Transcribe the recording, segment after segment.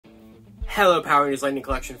Hello Power Rangers Lightning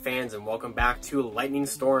Collection fans, and welcome back to Lightning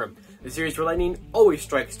Storm, the series where lightning always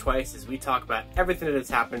strikes twice as we talk about everything that has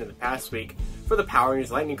happened in the past week for the Power Rangers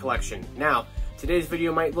Lightning Collection. Now, today's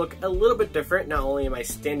video might look a little bit different. Not only am I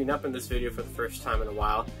standing up in this video for the first time in a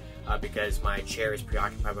while, because my chair is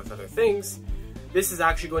preoccupied with other things, this is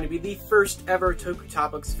actually going to be the first ever Toku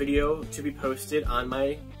Topics video to be posted on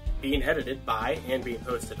being edited by and being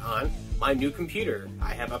posted on my new computer.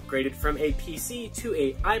 I have upgraded from a PC to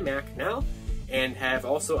a iMac now, and have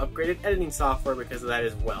also upgraded editing software because of that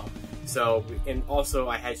as well. So, and also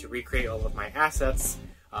I had to recreate all of my assets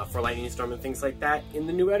for Lightning Storm and things like that in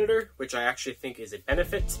the new editor, which I actually think is a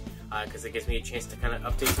benefit, because it gives me a chance to kind of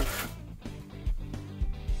update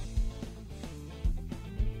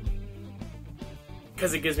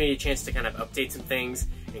some things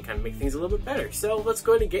and kind of make things a little bit better. So let's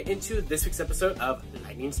go ahead and get into this week's episode of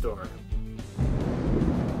Lightning Storm.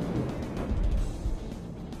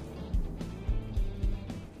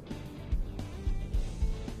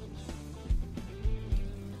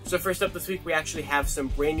 So first up this week, we actually have some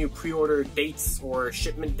brand new pre-order dates or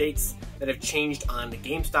shipment dates that have changed on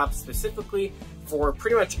GameStop specifically for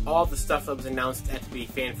pretty much all the stuff that was announced at the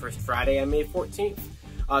Fan First Friday on May 14th.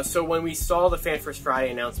 So when we saw the Fan First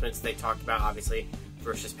Friday announcements, they talked about obviously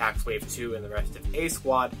Versus Packs Wave 2 and the rest of A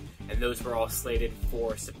Squad, and those were all slated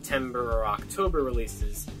for September or October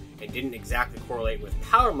releases and didn't exactly correlate with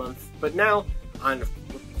Power Month. But now,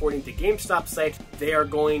 according to GameStop's site, they are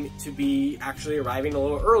going to be actually arriving a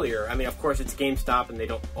little earlier. I mean, of course, it's GameStop and they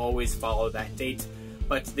don't always follow that date,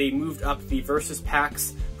 but they moved up the Versus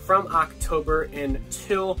Packs from October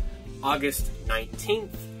until August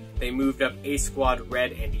 19th. They moved up A Squad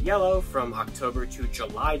Red and Yellow from October to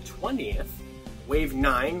July 20th. Wave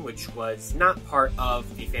 9, which was not part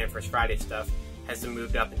of the Fan First Friday stuff, has been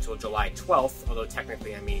moved up until July 12th, although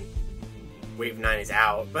technically, I mean, Wave 9 is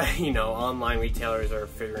out, but, you know, online retailers are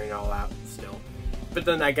figuring it all out still. But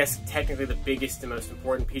then I guess technically the biggest and most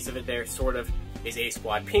important piece of it there, sort of, is A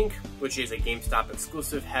Squad Pink, which is a GameStop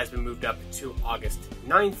exclusive, has been moved up to August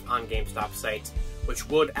 9th on GameStop's site, which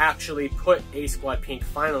would actually put A Squad Pink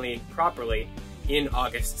finally, properly, in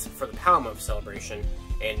August for the Power Month celebration,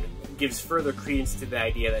 and gives further credence to the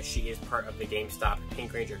idea that she is part of the GameStop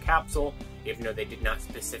Pink Ranger capsule, even though they did not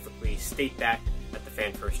specifically state that at the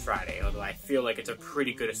Fan First Friday, although I feel like it's a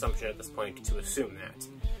pretty good assumption at this point to assume that.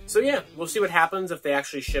 So yeah, we'll see what happens if they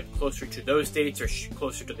actually ship closer to those dates or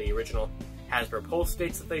closer to the original Hasbro Pulse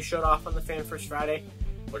dates that they showed off on the Fan First Friday.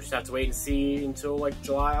 We'll just have to wait and see until like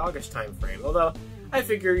July, August time frame. Although I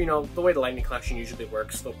figure, you know, the way the Lightning Collection usually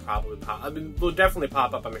works, they'll probably pop. I mean, they'll definitely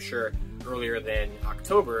pop up, I'm sure, earlier than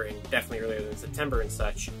October and definitely earlier than September and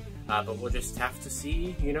such. But we'll just have to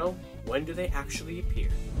see, you know, when do they actually appear.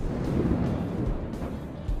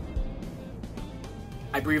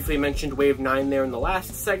 I briefly mentioned Wave 9 there in the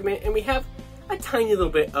last segment, and we have a tiny little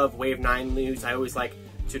bit of Wave 9 news. I always like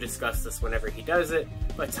to discuss this whenever he does it,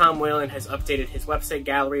 but Tom Whalen has updated his website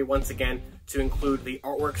gallery once again to include the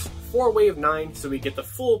artworks for Wave 9, so we get the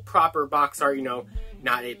full proper box art, you know,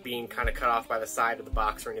 not it being kind of cut off by the side of the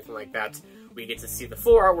box or anything like that. We get to see the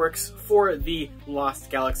full artworks for the Lost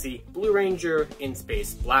Galaxy Blue Ranger, In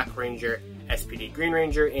Space Black Ranger, SPD Green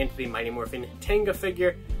Ranger, and the Mighty Morphin Tenga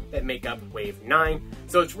figure that make up Wave 9.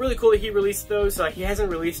 So it's really cool that he released those. He hasn't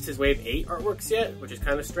released his Wave 8 artworks yet, which is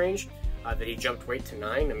kind of strange, that he jumped right to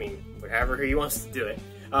 9. I mean, whatever he wants to do it.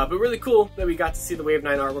 But really cool that we got to see the Wave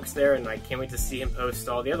 9 artworks there, and I can't wait to see him post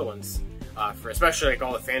all the other ones. For especially like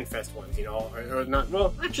all the FanFest ones, you know, or not,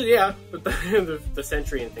 well, actually, yeah, but the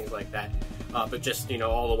Century and things like that. But just, you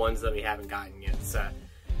know, all the ones that we haven't gotten yet. So,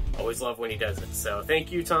 always love when he does it. So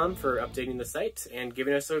thank you, Tom, for updating the site and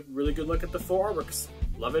giving us a really good look at the full artworks.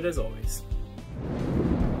 Love it as always.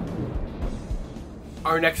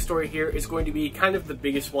 Our next story here is going to be kind of the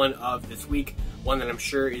biggest one of this week, one that I'm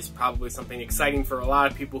sure is probably something exciting for a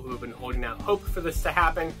lot of people who have been holding out hope for this to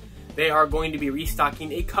happen. They are going to be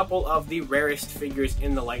restocking a couple of the rarest figures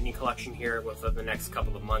in the Lightning Collection here within the next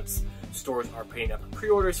couple of months. Stores are putting up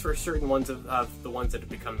pre-orders for certain ones of the ones that have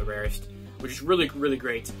become the rarest, which is really, really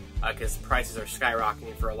great because prices are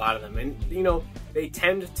skyrocketing for a lot of them. And, you know, they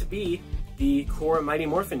tend to be the core Mighty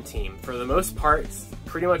Morphin team. For the most part,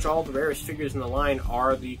 pretty much all the rarest figures in the line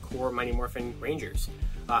are the core Mighty Morphin Rangers.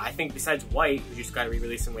 I think besides White, who just got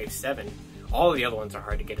re-released in Wave 7, all of the other ones are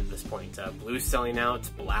hard to get at this point. Blue's selling out,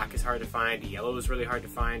 Black is hard to find, Yellow is really hard to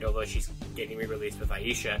find, although she's getting re-released with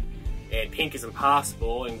Aisha, and Pink is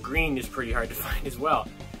impossible, and Green is pretty hard to find as well.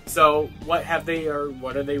 So what are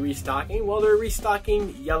they restocking? Well, they're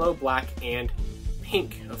restocking Yellow, Black, and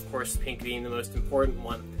Pink. Of course, Pink being the most important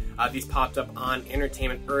one. These popped up on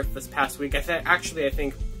Entertainment Earth this past week. I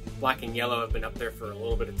think Black and Yellow have been up there for a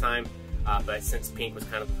little bit of time, but since Pink was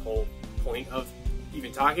kind of the whole point of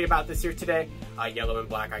even talking about this here today, Yellow and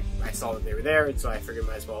Black, I saw that they were there, and so I figured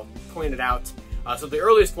might as well point it out. So the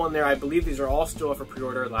earliest one there, I believe these are all still up for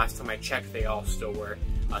pre-order. Last time I checked, they all still were.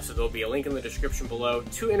 So there'll be a link in the description below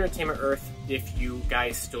to Entertainment Earth if you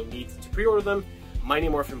guys still need to pre-order them. Mighty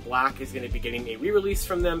Morphin Black is going to be getting a re-release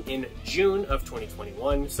from them in June of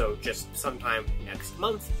 2021, so just sometime next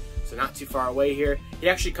month, so not too far away here. He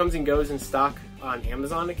actually comes and goes in stock on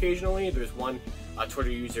Amazon occasionally. There's one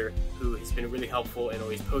Twitter user who has been really helpful and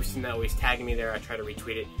always posting that, always tagging me there. I try to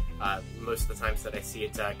retweet it most of the times that I see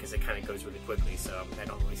it because it kind of goes really quickly, so I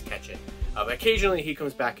don't always catch it. But occasionally he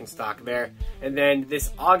comes back in stock there. And then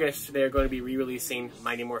this August, they're going to be re-releasing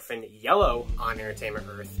Mighty Morphin Yellow on Entertainment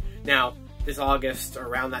Earth. Now, this August,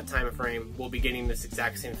 around that time frame, we'll be getting this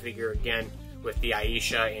exact same figure again with the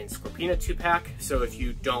Aisha and Scorpina 2-pack. So if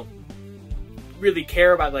you don't really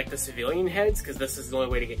care about like the civilian heads, because this is the only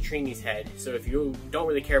way to get Trini's head, so if you don't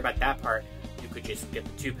really care about that part, you could just get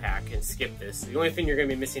the 2-pack and skip this. The only thing you're going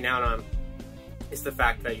to be missing out on is the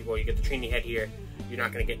fact that you get the Trini head here. You're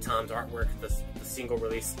not going to get Tom's artwork, the single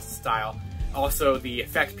release style. Also, the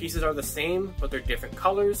effect pieces are the same, but they're different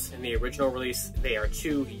colors. In the original release, they are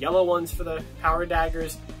 2 yellow ones for the power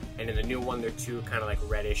daggers, and in the new one, they're 2 kind of like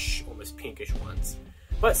reddish, almost pinkish ones.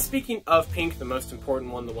 But speaking of Pink, the most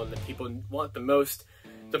important one, the one that people want the most,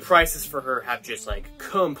 the prices for her have just like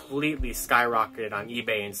completely skyrocketed on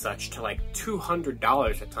eBay and such to like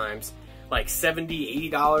 $200 at times, like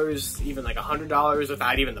 $70, $80, even like $100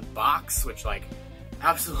 without even the box, which like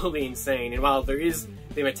absolutely insane. And while there is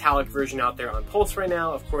the metallic version out there on Pulse right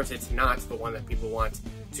now, of course it's not the one that people want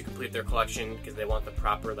to complete their collection because they want the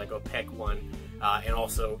proper like opaque one. And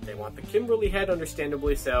also they want the Kimberly head,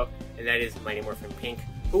 understandably so, and that is Mighty Morphin Pink,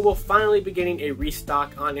 who will finally be getting a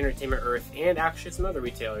restock on Entertainment Earth and actually some other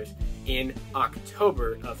retailers in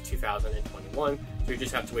October of 2021. So you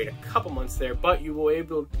just have to wait a couple months there, but you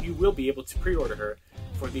will be able to pre-order her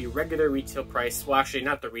for the regular retail price. Well, actually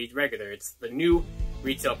not the regular, it's the new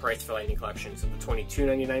retail price for Lightning Collection, so the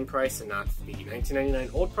 $22.99 price and not the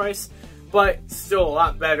 $19.99 old price, but still a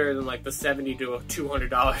lot better than like the $70 to $200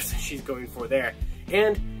 that she's going for there.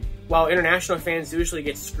 And while international fans usually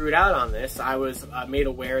get screwed out on this, I was made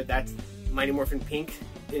aware that Mighty Morphin Pink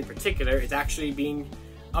in particular is actually being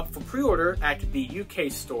up for pre-order at the UK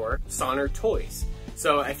store, Sonner Toys.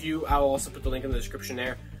 So I'll also put the link in the description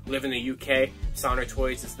there. Live in the UK, Sonner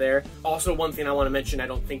Toys is there. Also, one thing I want to mention, I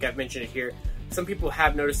don't think I've mentioned it here, some people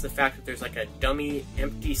have noticed the fact that there's like a dummy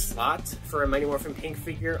empty slot for a Mighty Morphin Pink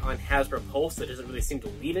figure on Hasbro Pulse that doesn't really seem to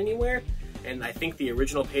lead anywhere. And I think the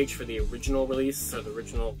original page for the original release, or the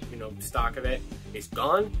original, stock of it, is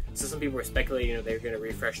gone. So some people were speculating, they're going to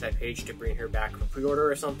refresh that page to bring her back for pre-order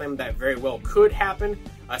or something. That very well could happen,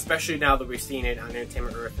 especially now that we're seeing it on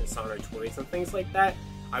Entertainment Earth and Sonner Toys and things like that.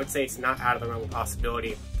 I would say it's not out of the realm of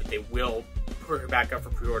possibility that they will put her back up for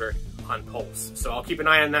pre-order on Pulse. So I'll keep an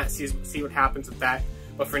eye on that, see what happens with that.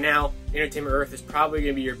 But for now, Entertainment Earth is probably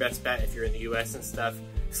going to be your best bet if you're in the US and stuff.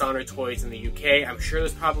 Sonner Toys in the UK. I'm sure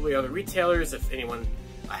there's probably other retailers. If anyone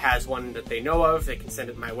has one that they know of, they can send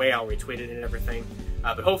it my way. I'll retweet it and everything.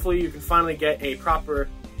 But hopefully you can finally get a proper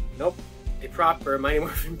Mighty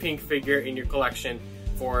Morphin Pink figure in your collection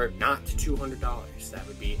for not $200.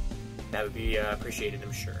 That would be appreciated,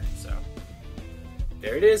 I'm sure. So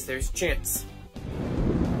there it is. There's a chance.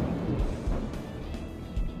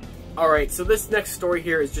 Alright, so this next story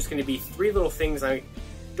here is just going to be 3 little things. I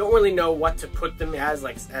don't really know what to put them as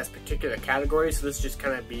particular categories, so this just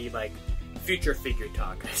kind of be like future figure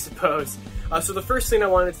talk, I suppose. So the first thing I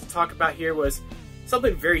wanted to talk about here was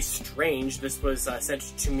something very strange. This was sent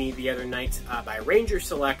to me the other night by Ranger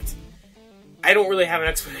Select. I don't really have an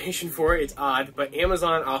explanation for it, it's odd, but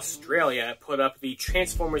Amazon Australia put up the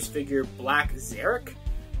Transformers figure Black Zarek.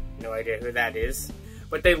 No idea who that is.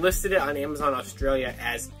 But they listed it on Amazon Australia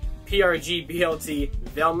as PRG BLT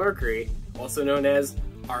Val Mercury, also known as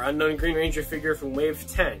our unknown Green Ranger figure from Wave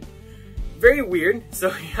 10. Very weird, so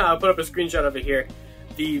yeah, I'll put up a screenshot of it here.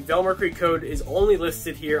 The Val Mercury code is only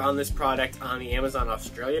listed here on this product on the Amazon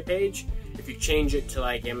Australia page. If you change it to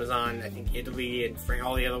like Amazon, I think Italy and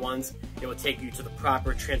all the other ones, it will take you to the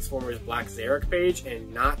proper Transformers Black Zarek page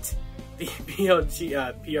and not the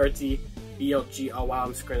BLG, oh wow,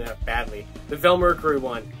 I'm screwing that up badly. The Val Mercury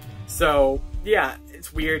one. So yeah,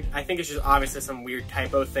 it's weird. I think it's just obviously some weird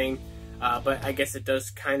typo thing. But I guess it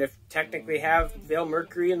does kind of technically have Val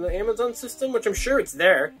Mercury in the Amazon system, which I'm sure it's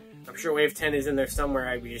there. I'm sure Wave 10 is in there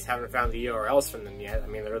somewhere. We just haven't found the URLs from them yet. I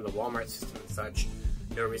mean, they're in the Walmart system and such.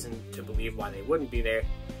 No reason to believe why they wouldn't be there.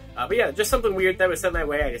 But yeah, just something weird that was sent my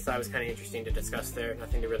way. I just thought it was kind of interesting to discuss there.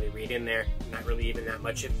 Nothing to really read in there. Not really even that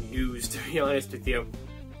much of news, to be honest with you.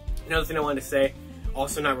 Another thing I wanted to say,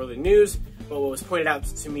 also not really news, but what was pointed out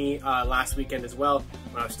to me last weekend as well,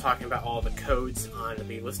 when I was talking about all the codes on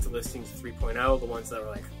the list of listings 3.0, the ones that were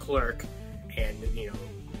like clerk and, you know,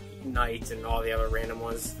 knight and all the other random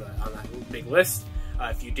ones on that big list.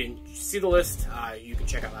 If you didn't see the list, you can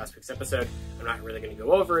check out last week's episode. I'm not really going to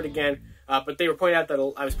go over it again, but they were pointing out that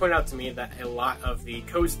I was pointed out to me that a lot of the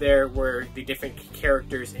codes there were the different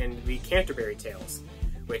characters in the Canterbury Tales,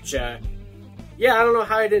 which, yeah, I don't know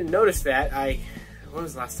how I didn't notice that. When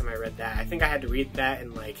was the last time I read that? I think I had to read that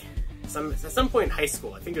in like at some point in high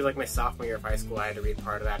school. I think it was like my sophomore year of high school. I had to read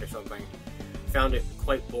part of that or something. Found it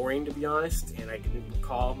quite boring, to be honest, and I didn't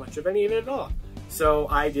recall much of any of it at all. So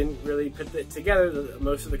I didn't really put it together.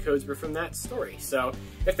 Most of the codes were from that story. So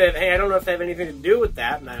if they have, I don't know if they have anything to do with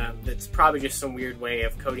that. It's probably just some weird way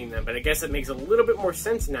of coding them. But I guess it makes a little bit more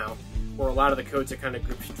sense now, where a lot of the codes are kind of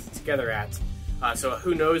grouped together at. So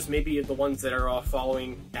who knows? Maybe the ones that are all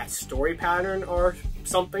following that story pattern or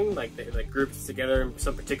something, like they're like grouped together for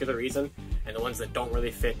some particular reason, and the ones that don't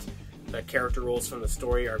really fit the character roles from the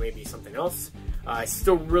story are maybe something else. It's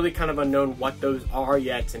still really kind of unknown what those are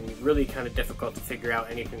yet, and really kind of difficult to figure out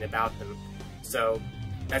anything about them. So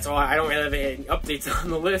that's all. I don't really have any updates on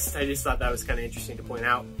the list. I just thought that was kind of interesting to point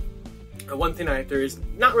out. One thing there is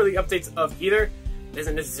not really updates of either. It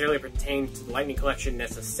doesn't necessarily pertain to the Lightning Collection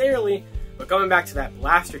necessarily, but going back to that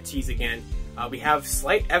blaster tease again, we have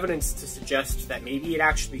slight evidence to suggest that maybe it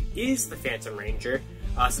actually is the Phantom Ranger.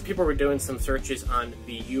 So people were doing some searches on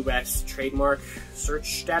the US trademark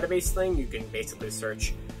search database thing. You can basically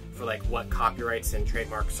search for like what copyrights and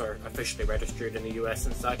trademarks are officially registered in the US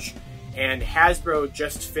and such. And Hasbro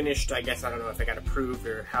just finished, I guess, I don't know if they got approved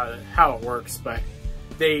or how it works, but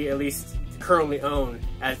they at least currently own,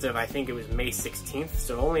 as of I think it was May 16th,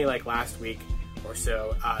 so only like last week or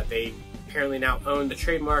so, they apparently now own the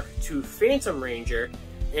trademark to Phantom Ranger.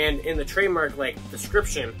 And in the trademark like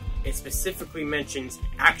description, it specifically mentions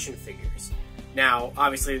action figures. Now,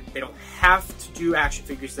 obviously, they don't have to do action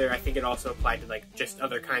figures there. I think it also applied to like just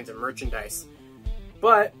other kinds of merchandise.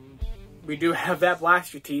 But we do have that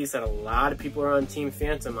blaster tease that a lot of people are on Team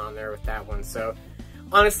Phantom on there with that one. So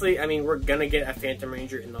honestly, I mean, we're gonna get a Phantom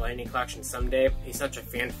Ranger in the Lightning Collection someday. He's such a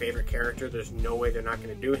fan favorite character. There's no way they're not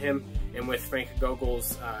gonna do him. And with Frank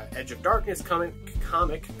Gogel's Edge of Darkness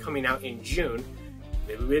comic coming out in June,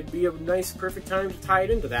 it would be a nice, perfect time to tie it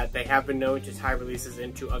into that. They have been known to tie releases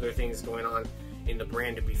into other things going on in the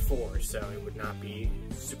brand before, so it would not be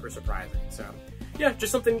super surprising. So yeah,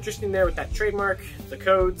 just something interesting there with that trademark, the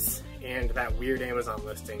codes, and that weird Amazon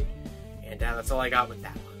listing. And that's all I got with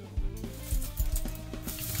that one.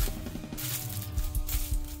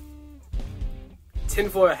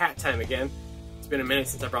 Tinfoil hat time again. It's been a minute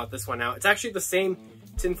since I brought this one out. It's actually the same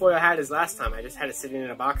tinfoil hat as last time. I just had it sitting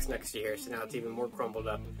in a box next to here, so now it's even more crumbled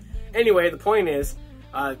up. Anyway, the point is,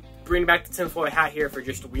 bringing back the tinfoil hat here for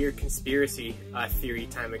just a weird conspiracy theory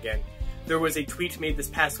time again. There was a tweet made this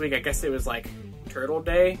past week, I guess it was like Turtle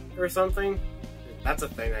Day or something. That's a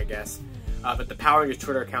thing, I guess. But the Power Rangers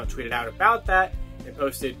Twitter account tweeted out about that and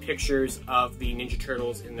posted pictures of the Ninja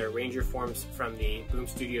Turtles in their Ranger forms from the Boom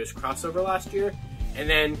Studios crossover last year. And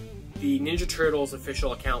then the Ninja Turtles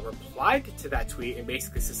official account replied to that tweet and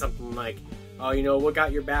basically said something like, oh, you know, what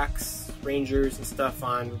got your backs, Rangers and stuff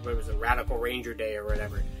on, what was it, Radical Ranger Day or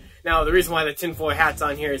whatever. Now, the reason why the tinfoil hat's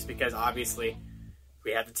on here is because obviously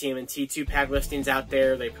we have the TMNT 2-pack listings out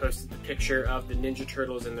there. They posted the picture of the Ninja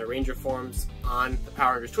Turtles in their Ranger forms on the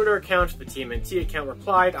Power Rangers Twitter account. The TMNT account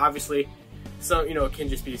replied, obviously. So, you know, it can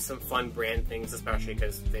just be some fun brand things, especially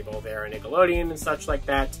because they both air on Nickelodeon and such like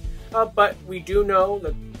that. But we do know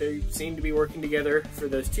that they seem to be working together for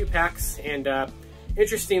those 2-packs. And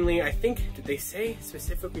interestingly, I think, did they say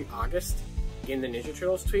specifically August in the Ninja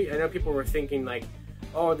Turtles tweet? I know people were thinking like,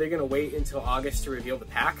 oh, they're going to wait until August to reveal the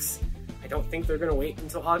packs. I don't think they're going to wait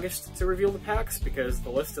until August to reveal the packs, because the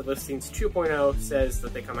list of listings 2.0 says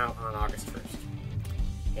that they come out on August 1st.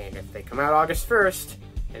 And if they come out August 1st,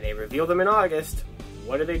 and they reveal them in August,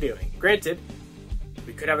 what are they doing? Granted,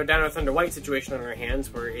 we could have a Dino Thunder White situation on our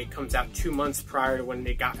hands where it comes out 2 months prior to when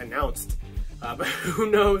it got announced. But who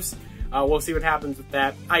knows? We'll see what happens with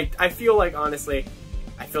that. I feel like, honestly,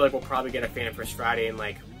 I feel like we'll probably get a Fan First Friday in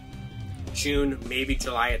like June, maybe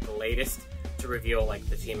July at the latest, to reveal like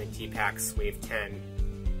the TMNT packs, Wave 10,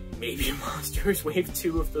 maybe Monsters Wave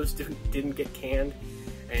 2 if those didn't get canned,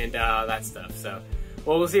 and that stuff. So,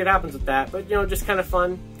 well, we'll see what happens with that. But, you know, just kind of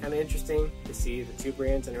fun, kind of interesting to see the two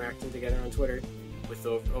brands interacting together on Twitter with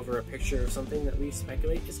over a picture of something that we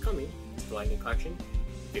speculate is coming to the Lightning Collection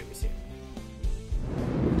Very soon.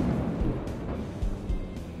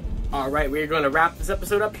 Alright, we're going to wrap this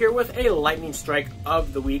episode up here with a lightning strike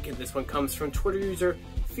of the week, and this one comes from Twitter user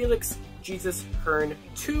Felix Jesus Hearn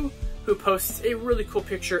 2, who posts a really cool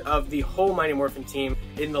picture of the whole Mighty Morphin team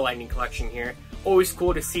in the Lightning collection here. Always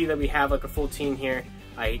cool to see that we have like a full team here.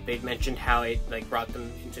 They've mentioned how it like brought them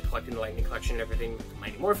into collecting the Lightning collection and everything with the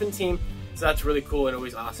Mighty Morphin team, so that's really cool and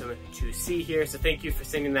always awesome to see here. So thank you for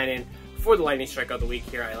sending that in for the lightning strike of the week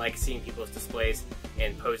here. I like seeing people's displays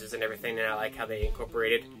and poses and everything, and I like how they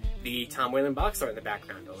incorporated the Tom Whalen box art in the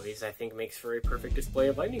background. Always, I think, makes for a perfect display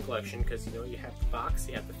of lightning collection because, you know, you have the box,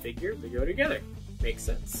 you have the figure, they go together. Makes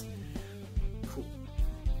sense. Cool.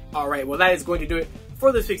 Alright, well that is going to do it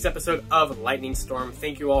for this week's episode of Lightning Storm.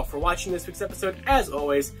 Thank you all for watching this week's episode. As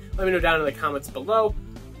always, let me know down in the comments below,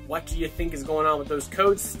 what do you think is going on with those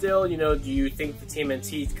codes still? You know, do you think the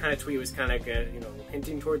TMNT kind of tweet was kind of, you know,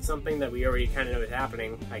 hinting towards something that we already kind of know is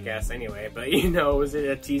happening, I guess, anyway. But, you know, was it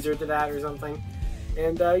a teaser to that or something?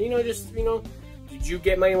 And, you know, just, you know, did you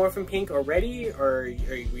get Mighty Morphin Pink already? Or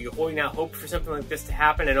were you holding out hope for something like this to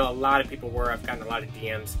happen? I know a lot of people were. I've gotten a lot of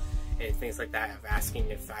DMs and things like that of asking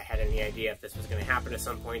if I had any idea if this was going to happen at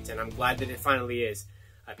some point. And I'm glad that it finally is.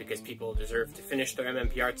 Because people deserve to finish their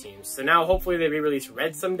MMPR teams. So now hopefully they re-release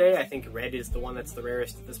Red someday. I think Red is the one that's the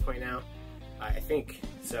rarest at this point now. I think.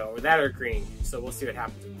 So, or that or Green. So we'll see what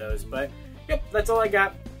happens with those. But, yep, that's all I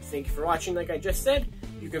got. Thank you for watching, like I just said.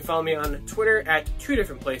 You can follow me on Twitter at 2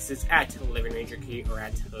 different places, at Living Ranger Key or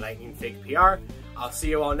at LightningFigPR. I'll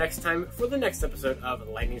see you all next time for the next episode of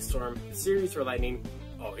Lightning Storm, the series where lightning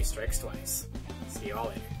always strikes twice. See you all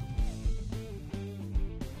later.